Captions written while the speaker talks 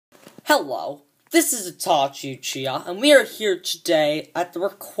Hello, this is Itachi, and we are here today at the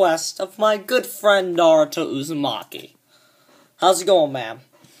request of my good friend Naruto Uzumaki. How's it going, ma'am?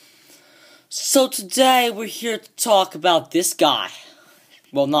 So today we're here to talk about this guy.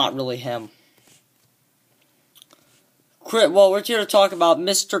 Well, not really him. Well, we're here to talk about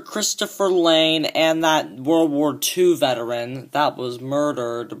Mr. Christopher Lane and that World War II veteran that was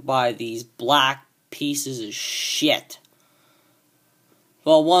murdered by these black pieces of shit.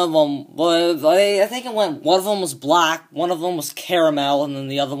 Well, one of them, I think it went, one of them was black, one of them was caramel, and then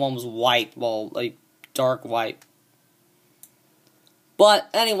the other one was white, well, like, dark white. But,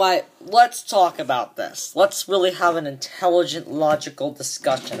 anyway, let's talk about this. Let's really have an intelligent, logical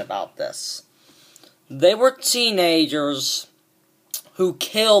discussion about this. They were teenagers who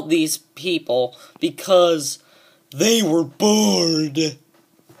killed these people because they were bored.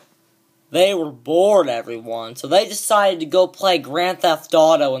 They were bored, everyone, so they decided to go play Grand Theft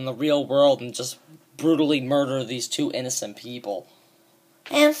Auto in the real world and just brutally murder these two innocent people.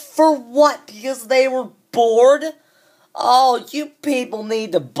 And for what? Because they were bored? Oh, you people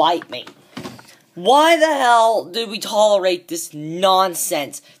need to bite me. Why the hell do we tolerate this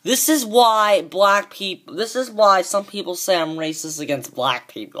nonsense? This is why some people say I'm racist against black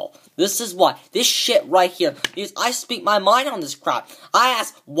people. This is why. This shit right here. Because I speak my mind on this crap. I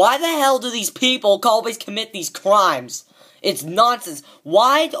ask, why the hell do these people always commit these crimes? It's nonsense.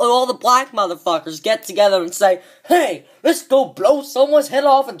 Why do all the black motherfuckers get together and say, hey, let's go blow someone's head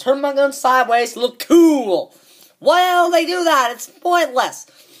off and turn my gun sideways to look cool? Why the hell do they do that? It's pointless.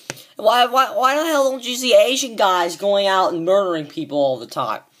 Why the hell don't you see Asian guys going out and murdering people all the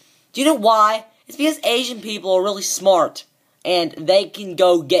time? Do you know why? It's because Asian people are really smart, and they can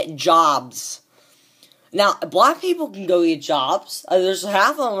go get jobs. Now, black people can go get jobs. There's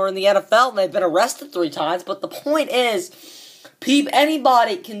half of them are in the NFL, and they've been arrested 3 times, but the point is,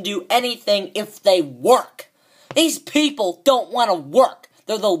 anybody can do anything if they work. These people don't want to work.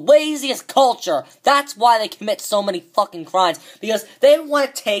 They're the laziest culture. That's why they commit so many fucking crimes. Because they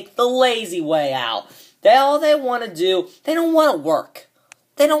want to take the lazy way out. All they want to do, they don't want to work.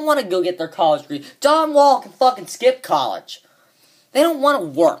 They don't want to go get their college degree. John Wall can fucking skip college. They don't want to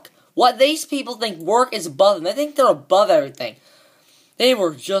work. What these people think work is above them. They think they're above everything. They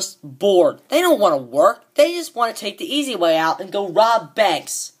were just bored. They don't want to work. They just want to take the easy way out and go rob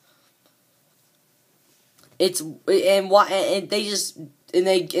banks. And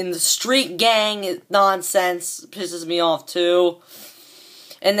the street gang nonsense pisses me off too.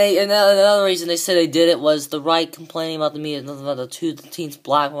 And another reason they said they did it was the right complaining about the media, nothing about the teens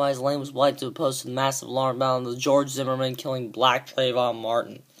black, while his lane was white, to oppose to the massive alarm about the George Zimmerman killing black Trayvon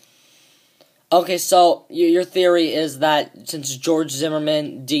Martin. Okay, so your theory is that since George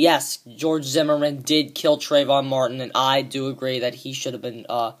Zimmerman did kill Trayvon Martin, and I do agree that he should have been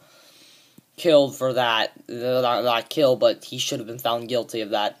killed for that. Not killed, but he should have been found guilty of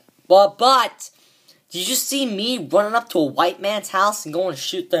that. But did you see me running up to a white man's house and going to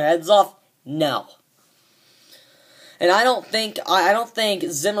shoot their heads off? No. And I don't think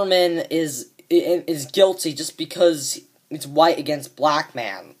Zimmerman is guilty just because it's white against black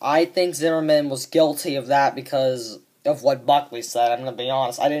man. I think Zimmerman was guilty of that because of what Buckley said. I'm gonna be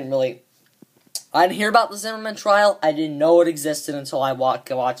honest. I didn't hear about the Zimmerman trial. I didn't know it existed until I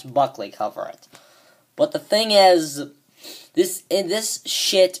watched Buckley cover it. But the thing is, this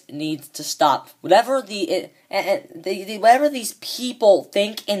shit needs to stop. Whatever these people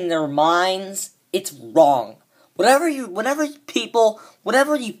think in their minds, it's wrong. Whatever you people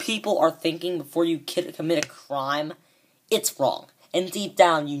are thinking before you commit a crime, it's wrong. And deep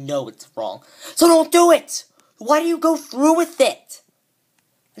down, you know it's wrong. So don't do it. Why do you go through with it?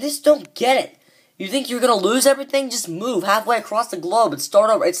 I just don't get it. You think you're going to lose everything? Just move halfway across the globe and start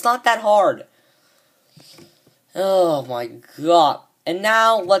over. It's not that hard. Oh my god. And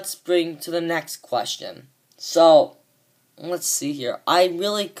now, let's bring to the next question. So, let's see here. I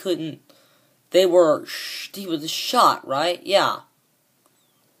really couldn't... he was shot, right? Yeah.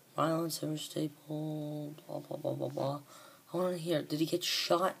 Violence, ever staple, blah, blah, blah, blah, blah. I want to hear, did he get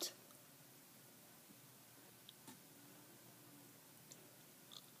shot?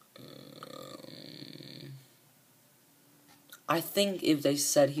 I think if they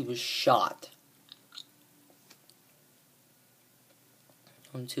said he was shot.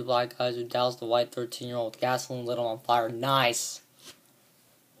 2 black guys who doused the white 13-year-old with gasoline, lit him on fire. Nice.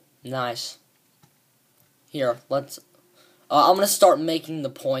 Nice. Here, let's... I'm going to start making the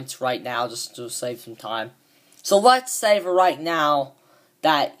points right now just to save some time. So let's say for right now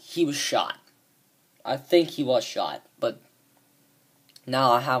that he was shot. I think he was shot, but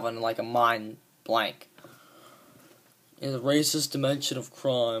now I have like a mind blank. Yeah, the racist dimension of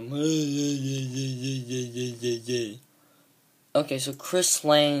crime. Okay, so Chris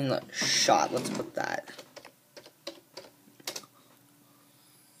Lane shot. Let's put that.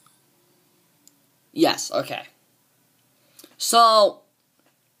 Yes, okay. So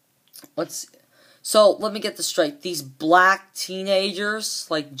let me get this straight. These black teenagers,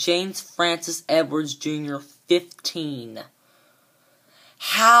 like James Francis Edwards Jr., 15.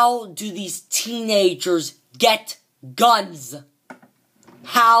 How do these teenagers get guns?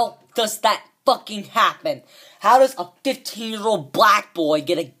 How does that fucking happen? How does a 15-year-old black boy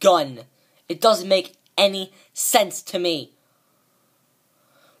get a gun? It doesn't make any sense to me.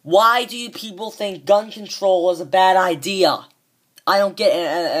 Why do you people think gun control is a bad idea? I don't get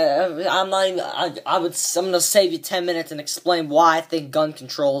it. I'm gonna save you 10 minutes and explain why I think gun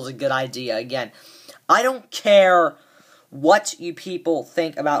control is a good idea. Again, I don't care what you people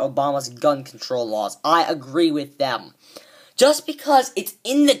think about Obama's gun control laws. I agree with them. Just because it's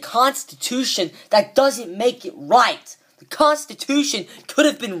in the Constitution, that doesn't make it right. The Constitution could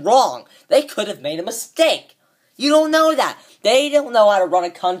have been wrong. They could have made a mistake. You don't know that. They don't know how to run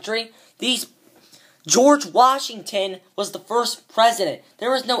a country. George Washington was the first president.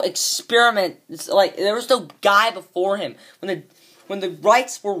 There was no experiment. There was no guy before him. When the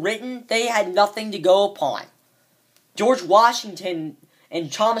rights were written, they had nothing to go upon. George Washington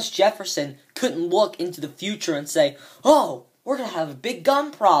and Thomas Jefferson couldn't look into the future and say, "Oh, we're going to have a big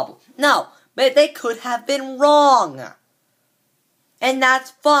gun problem." No, but they could have been wrong. And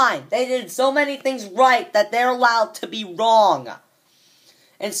that's fine. They did so many things right that they're allowed to be wrong.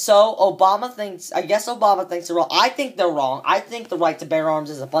 And so, I guess Obama thinks they're wrong. I think they're wrong. I think the right to bear arms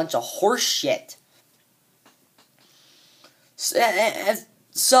is a bunch of horse shit. So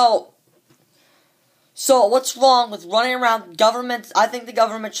what's wrong with running around government? I think the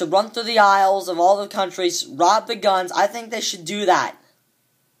government should run through the aisles of all the countries, rob the guns. I think they should do that.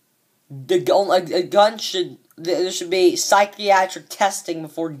 There should be psychiatric testing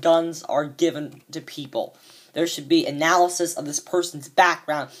before guns are given to people. There should be analysis of this person's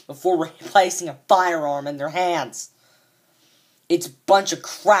background before placing a firearm in their hands. It's a bunch of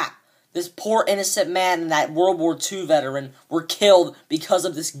crap. This poor innocent man and that World War II veteran were killed because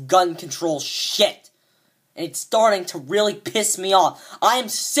of this gun control shit. And it's starting to really piss me off. I am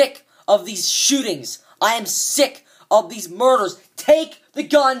sick of these shootings. I am sick of these murders. Take the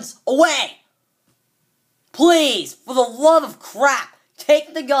guns away! Please, for the love of crap,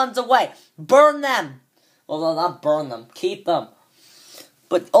 take the guns away. Burn them. Well, not burn them. Keep them.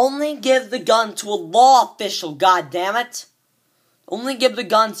 But only give the gun to a law official, goddammit. Only give the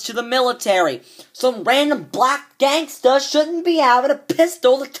guns to the military. Some random black gangster shouldn't be having a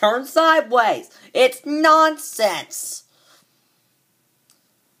pistol to turn sideways. It's nonsense.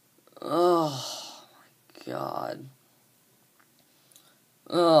 Oh, my God.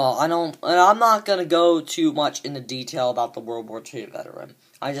 I'm not gonna go too much into detail about the World War II veteran.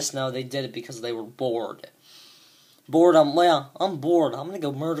 I just know they did it because they were bored. I'm bored. I'm gonna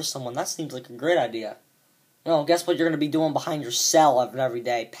go murder someone. That seems like a great idea. Guess what you're gonna be doing behind your cell every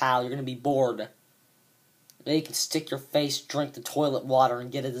day, pal? You're gonna be bored. Maybe you can stick your face, drink the toilet water,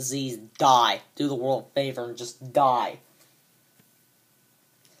 and get a disease, and die. Do the world a favor and just die.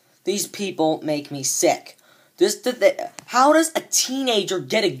 These people make me sick. How does a teenager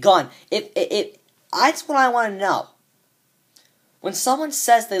get a gun? That's what I want to know. When someone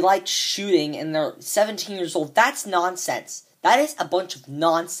says they like shooting and they're 17 years old, that's nonsense. That is a bunch of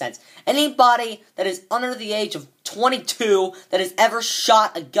nonsense. Anybody that is under the age of 22 that has ever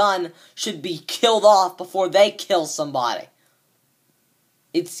shot a gun should be killed off before they kill somebody.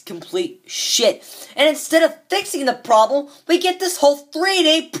 It's complete shit. And instead of fixing the problem, we get this whole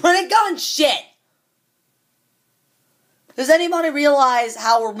 3D printed gun shit. Does anybody realize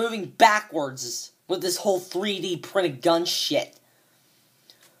how we're moving backwards with this whole 3D printed gun shit?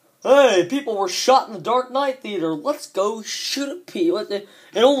 Hey, people were shot in the Dark Knight Theater. Let's go shoot a people. It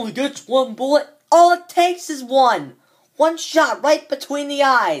only gets one bullet. All it takes is one. One shot right between the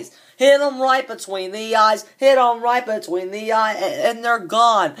eyes. Hit them right between the eyes. Hit them right between the eyes. And they're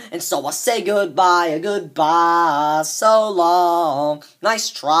gone. And so I say goodbye, goodbye. So long.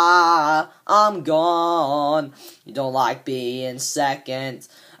 Nice try. I'm gone. You don't like being second.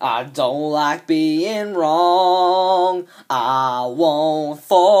 I don't like being wrong. I won't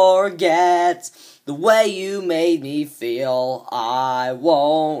forget the way you made me feel. I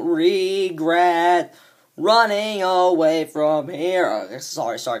won't regret running away from here.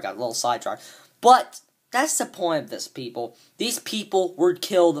 Sorry, got a little sidetracked. But that's the point of this, people. These people were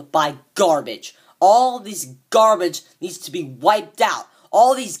killed by garbage. All this garbage needs to be wiped out.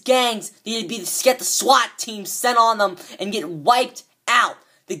 All these gangs need to get the SWAT team sent on them and get wiped out.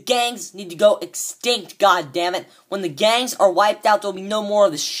 The gangs need to go extinct, goddammit. When the gangs are wiped out, there'll be no more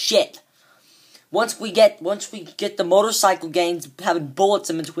of this shit. Once we get the motorcycle gangs having bullets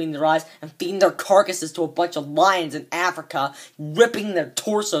in between their eyes and feeding their carcasses to a bunch of lions in Africa, ripping their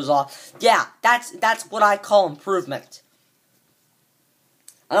torsos off, yeah, that's what I call improvement.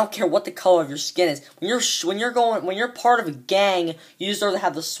 I don't care what the color of your skin is. When you're part of a gang, you deserve to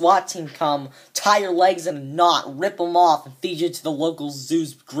have the SWAT team come, tie your legs in a knot, rip them off, and feed you to the local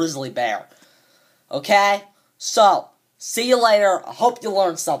zoo's grizzly bear. Okay? So, see you later. I hope you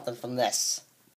learned something from this.